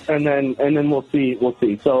those, and then we'll see.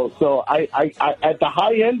 So I at the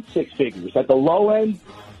high end, 6 figures. At the low end,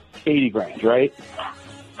 $80,000, right?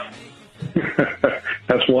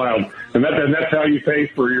 That's wild, and that's how you pay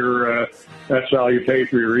for your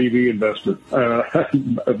EV investment.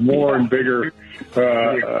 More and bigger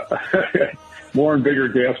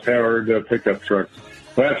gas-powered pickup trucks.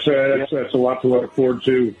 That's a lot to look forward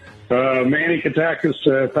to. Manny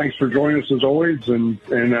Katakis, thanks for joining us as always, and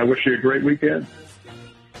I wish you a great weekend.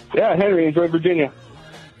 Yeah, Henry, enjoy Virginia.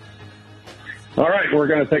 All right, we're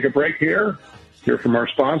going to take a break here, hear from our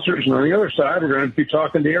sponsors, and on the other side, we're going to be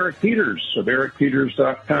talking to Eric Peters of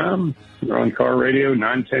ericpeters.com. We're on Car Radio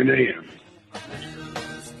 910 AM.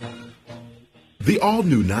 The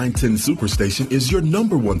all-new 910 Superstation is your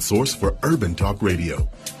 #1 source for urban talk radio.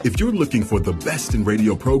 If you're looking for the best in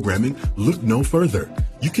radio programming, look no further.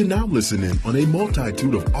 You can now listen in on a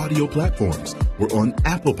multitude of audio platforms. We're on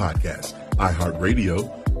Apple Podcasts, iHeartRadio,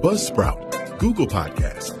 Buzzsprout, Google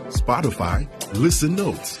Podcasts, Spotify, Listen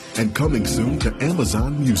Notes, and coming soon to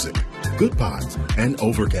Amazon Music, Good Pods, and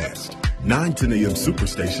Overcast. 910 AM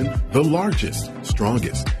Superstation, the largest,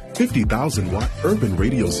 strongest, 50,000-watt urban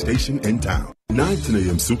radio station in town. 910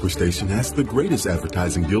 AM Superstation has the greatest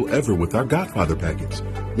advertising deal ever with our Godfather package.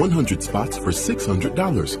 100 spots for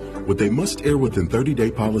 $600 with a must-air within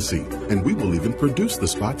 30-day policy, and we will even produce the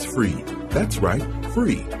spots free. That's right,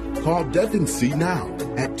 free. Call Devin C. now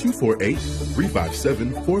at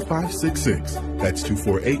 248-357-4566. That's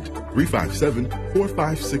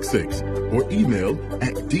 248-357-4566. Or email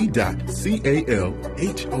at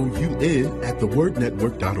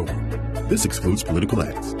d.calhoun@thewordnetwork.org. This excludes political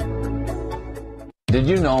ads. Did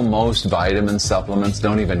you know most vitamin supplements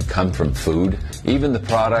don't even come from food? Even the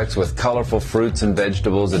products with colorful fruits and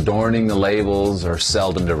vegetables adorning the labels are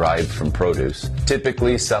seldom derived from produce.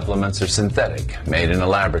 Typically, supplements are synthetic, made in a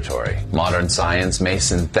laboratory. Modern science may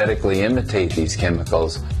synthetically imitate these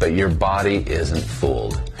chemicals, but your body isn't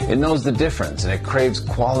fooled. It knows the difference, and it craves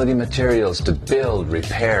quality materials to build,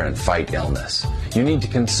 repair, and fight illness. You need to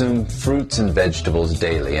consume fruits and vegetables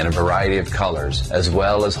daily in a variety of colors, as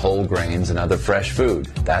well as whole grains and other fresh food.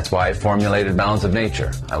 That's why I formulated Balance of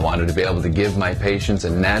Nature. I wanted to be able to give my patients a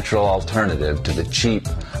natural alternative to the cheap,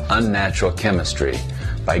 unnatural chemistry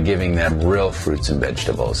by giving them real fruits and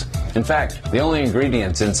vegetables. In fact, the only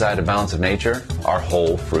ingredients inside a Balance of Nature are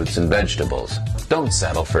whole fruits and vegetables. Don't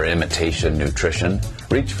settle for imitation nutrition.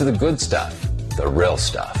 Reach for the good stuff, the real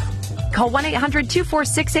stuff. Call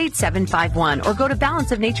 1-800-246-8751 or go to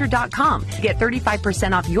balanceofnature.com to get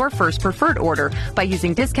 35% off your first preferred order by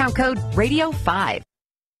using discount code RADIO5.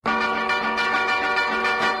 Riding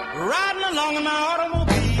along in my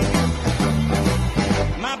automobile,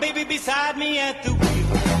 my baby beside me at the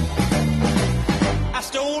wheel. I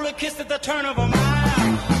stole a kiss at the turn of a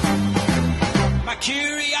mile, my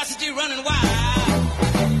curiosity running wild,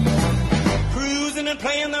 cruising and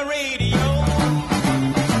playing the radio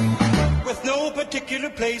with no particular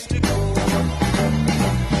place to go.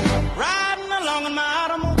 Riding along in my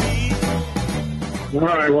automobile. All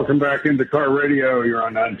right, welcome back into Car Radio. You're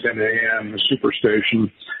on 910 AM, the Superstation,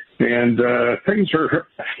 and things are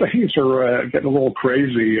getting a little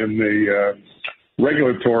crazy in the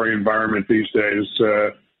regulatory environment these days.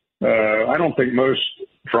 I don't think most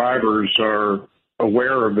drivers are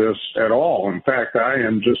aware of this at all. In fact, I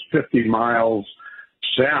am just 50 miles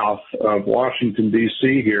south of Washington,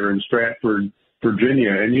 D.C. here in Stratford,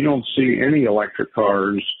 Virginia, and you don't see any electric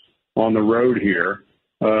cars on the road here.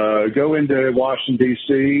 Go into Washington,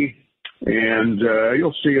 D.C., and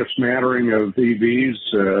you'll see a smattering of EVs,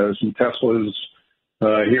 some Teslas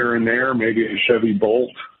here and there, maybe a Chevy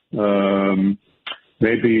Bolt,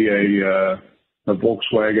 maybe a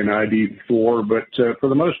Volkswagen ID4, but for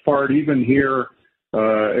the most part, even here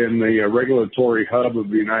in the regulatory hub of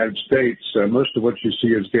the United States, most of what you see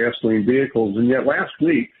is gasoline vehicles. And yet last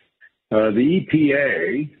week, the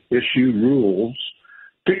EPA issued rules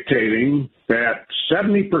dictating that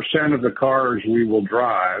 70% of the cars we will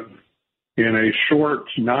drive in a short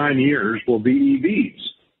 9 years will be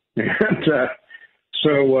EVs. And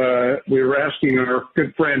so we were asking our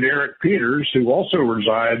good friend Eric Peters, who also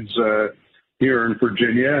resides here in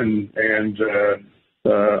Virginia and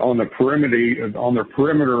on the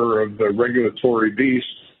perimeter of the regulatory beast,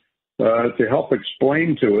 to help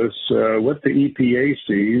explain to us what the EPA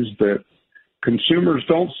sees that consumers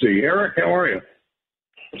don't see. Eric, how are you?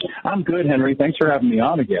 I'm good, Henry. Thanks for having me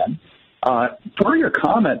on again. Per your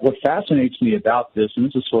comment, what fascinates me about this, and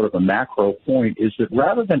this is sort of a macro point, is that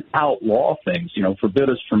rather than outlaw things, forbid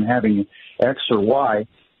us from having X or Y,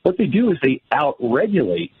 what they do is they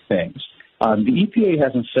outregulate things. The EPA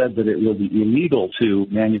hasn't said that it will be illegal to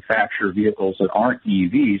manufacture vehicles that aren't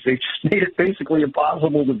EVs. They just made it basically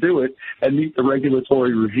impossible to do it and meet the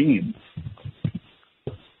regulatory regime.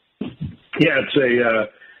 Yeah, it's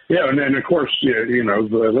and then of course,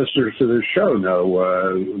 the listeners to this show know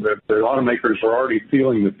that the automakers are already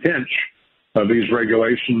feeling the pinch of these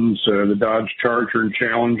regulations. The Dodge Charger and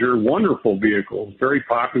Challenger, wonderful vehicles, very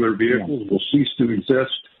popular vehicles, will cease to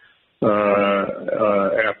exist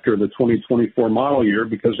after the 2024 model year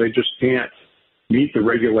because they just can't meet the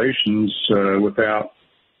regulations without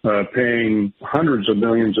paying hundreds of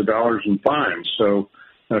millions of dollars in fines. So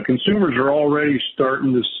consumers are already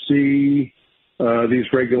starting to see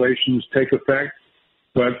these regulations take effect,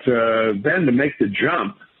 but then to make the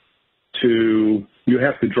jump to you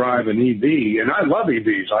have to drive an EV. And I love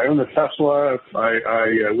EVs. I own a Tesla.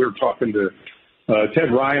 We were talking to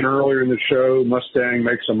Ted Ryan earlier in the show. Mustang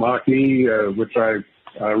makes a Mach-E, which I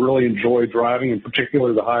really enjoy driving, in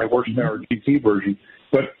particular the high horsepower GT version.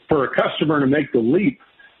 But for a customer to make the leap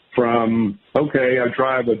from, okay, I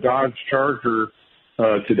drive a Dodge Charger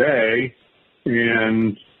today,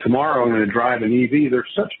 and tomorrow I'm going to drive an EV. They're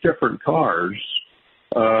such different cars.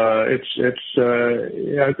 It's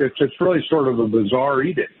really sort of a bizarre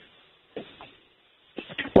edict.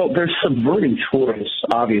 Well, they're subverting choice,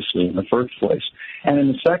 obviously, in the first place. And in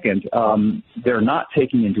the second, they're not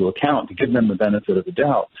taking into account, to give them the benefit of the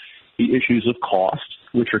doubt, the issues of cost,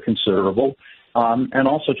 which are considerable, and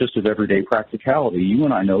also just of everyday practicality. You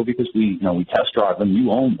and I know, because we test drive them,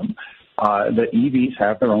 you own them, that EVs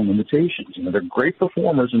have their own limitations. They're great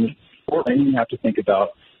performers in the sport, and you have to think about,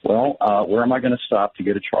 well, where am I going to stop to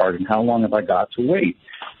get a charge, and how long have I got to wait?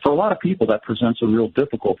 For a lot of people, that presents a real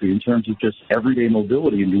difficulty in terms of just everyday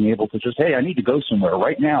mobility and being able to just, hey, I need to go somewhere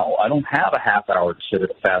right now. I don't have a half hour to sit at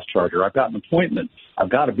a fast charger. I've got an appointment. I've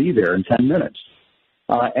got to be there in 10 minutes.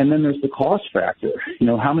 And then there's the cost factor.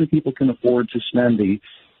 How many people can afford to spend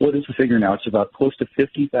what is the figure now? It's about close to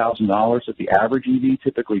 $50,000 that the average EV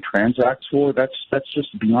typically transacts for. That's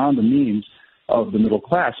just beyond the means of the middle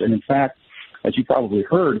class. And in fact, as you probably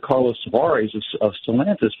heard, Carlos Tavares of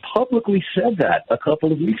Stellantis publicly said that a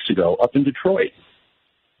couple of weeks ago up in Detroit.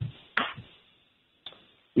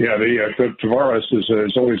 Yeah, Tavares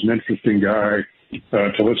is always an interesting guy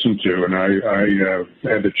to listen to, and I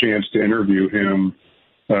had the chance to interview him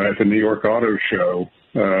at the New York Auto Show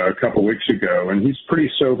a couple weeks ago, and he's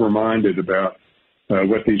pretty sober-minded about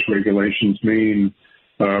what these regulations mean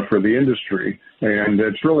for the industry, and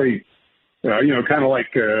it's really kind of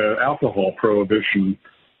like alcohol prohibition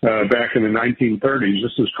back in the 1930s.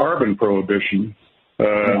 This is carbon prohibition,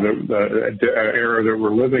 the era that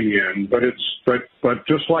we're living in. But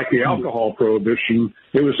just like the alcohol prohibition,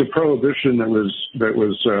 it was a prohibition that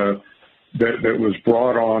was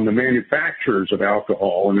brought on the manufacturers of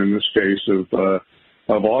alcohol, and in this case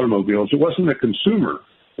of automobiles. It wasn't the consumer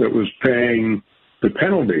that was paying the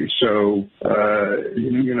penalty. So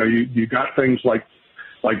you got things like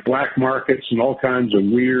black markets and all kinds of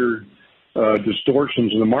weird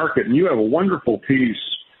distortions in the market. And you have a wonderful piece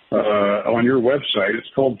on your website. It's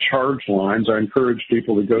called Charge Lines. I encourage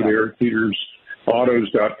people to go to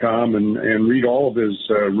ericpetersautos.com and read all of his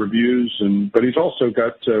reviews. But he's also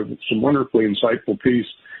got some wonderfully insightful piece.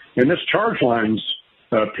 In this Charge Lines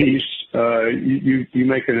piece, you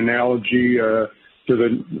make an analogy to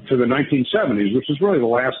the 1970s, which is really the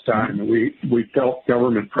last time that we felt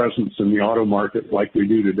government presence in the auto market like we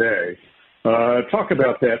do today. Talk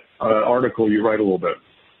about that article you write a little bit.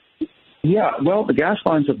 Yeah, well, the gas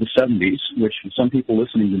lines of the 70s, which some people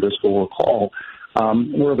listening to this will recall,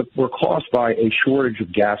 were caused by a shortage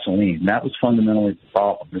of gasoline. That was fundamentally the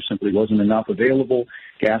problem. There simply wasn't enough available.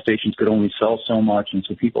 Gas stations could only sell so much, and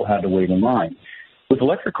so people had to wait in line. With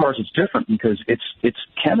electric cars, it's different because it's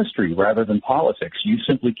chemistry rather than politics. You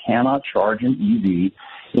simply cannot charge an EV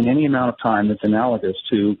in any amount of time that's analogous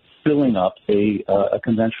to filling up a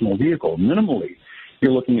conventional vehicle. Minimally,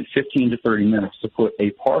 you're looking at 15 to 30 minutes to put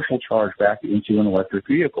a partial charge back into an electric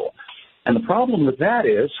vehicle. And the problem with that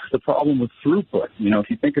is the problem with throughput. If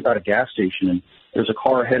you think about a gas station and there's a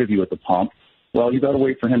car ahead of you at the pump, well, you got to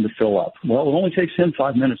wait for him to fill up. Well, it only takes him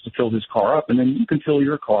 5 minutes to fill his car up, and then you can fill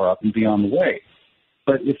your car up and be on the way.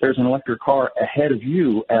 But if there's an electric car ahead of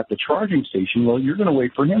you at the charging station, well, you're going to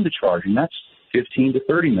wait for him to charge, and that's 15 to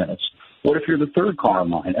 30 minutes. What if you're the third car in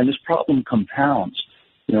line? And this problem compounds.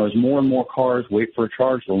 As more and more cars wait for a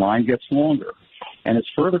charge, the line gets longer. And it's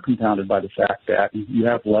further compounded by the fact that you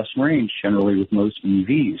have less range generally with most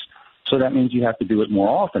EVs. So that means you have to do it more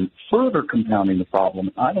often, further compounding the problem.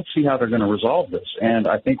 I don't see how they're going to resolve this. And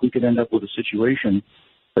I think we could end up with a situation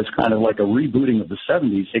that's kind of like a rebooting of the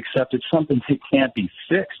 70s, except it's something that can't be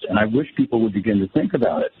fixed. And I wish people would begin to think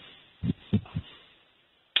about it.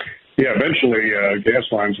 Yeah, eventually gas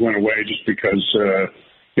lines went away just because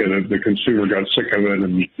the consumer got sick of it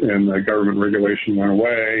and the government regulation went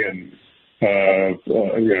away. And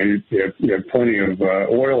you have plenty of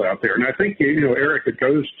oil out there. And I think, Eric, it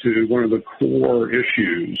goes to one of the core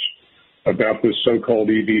issues about this so-called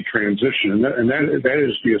EV transition, and that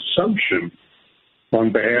is the assumption on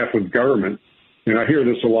behalf of government. And I hear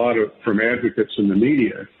this a lot from advocates in the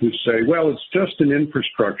media who say, well, it's just an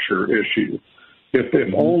infrastructure issue.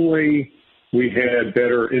 If only we had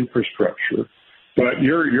better infrastructure. But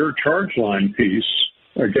your charge line piece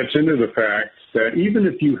gets into the fact that even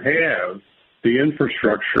if you have the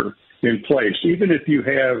infrastructure in place, even if you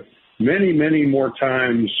have many, many more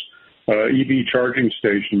times EV charging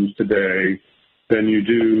stations today than you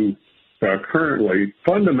do currently.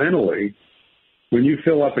 Fundamentally, when you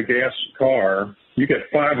fill up a gas car, you get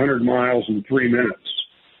 500 miles in 3 minutes.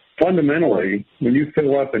 Fundamentally, when you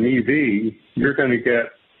fill up an EV, you're going to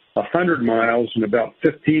get 100 miles in about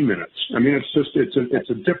 15 minutes. I mean, it's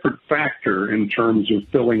a different factor in terms of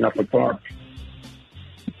filling up a car.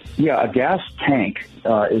 Yeah, a gas tank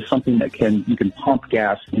is something that you can pump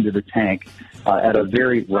gas into the tank at a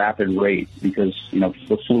very rapid rate because,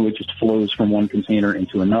 the fluid just flows from one container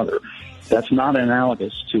into another. That's not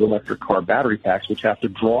analogous to electric car battery packs, which have to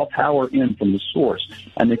draw power in from the source,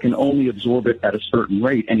 and they can only absorb it at a certain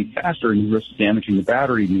rate. Any faster, and you risk damaging the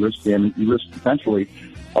battery, and you risk potentially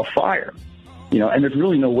a fire. And there's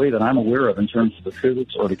really no way that I'm aware of in terms of the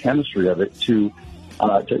physics or the chemistry of it to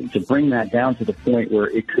bring that down to the point where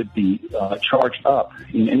it could be charged up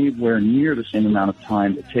in anywhere near the same amount of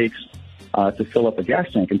time it takes to fill up a gas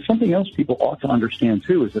tank. And something else people ought to understand,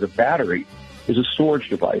 too, is that a battery is a storage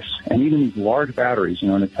device. And even these large batteries, in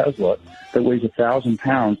a Tesla that weighs 1,000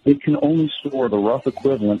 pounds, it can only store the rough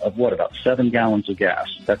equivalent of, about 7 gallons of gas.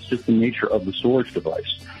 That's just the nature of the storage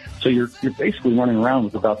device. So you're basically running around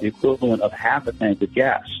with about the equivalent of half a tank of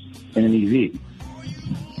gas in an EV.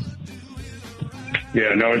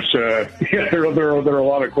 Yeah, no, it's there are a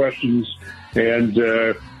lot of questions, and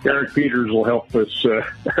Eric Peters will help us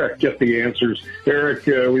get the answers. Eric,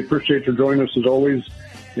 we appreciate you joining us as always,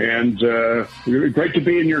 and great to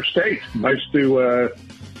be in your state. Nice to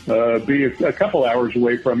be a couple hours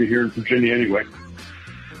away from you here in Virginia anyway.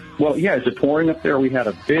 Well, yeah, is it pouring up there? We had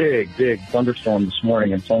a big thunderstorm this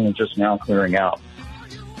morning, and it's only just now clearing out.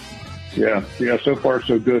 Yeah, so far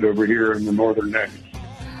so good over here in the northern neck.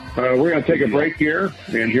 We're going to take a break here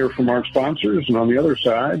and hear from our sponsors, and on the other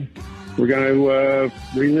side, we're going to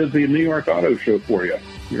relive the New York Auto Show for you.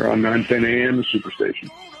 You're on 910 AM, the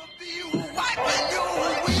Superstation.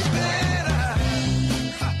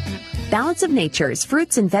 Balance of Nature's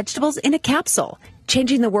fruits and vegetables in a capsule,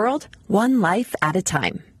 changing the world one life at a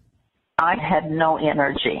time. I had no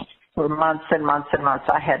energy. For months and months and months,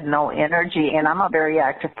 I had no energy, and I'm a very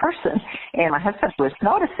active person. And my husband was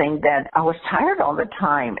noticing that I was tired all the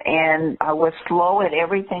time, and I was slow at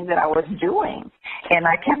everything that I was doing. And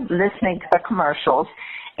I kept listening to the commercials,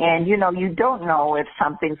 and, you don't know if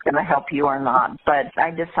something's going to help you or not, but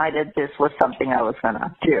I decided this was something I was going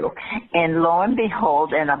to do. And lo and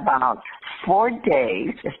behold, in about 4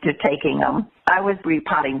 days after taking them, I was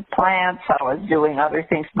repotting plants. I was doing other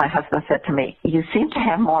things. My husband said to me, "You seem to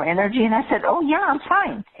have more energy." And I said, "Oh, yeah, I'm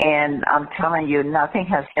fine." And I'm telling you, nothing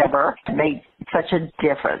has ever made such a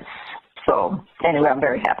difference. So anyway, I'm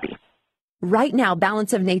very happy. Right now,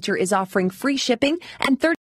 Balance of Nature is offering free shipping and 30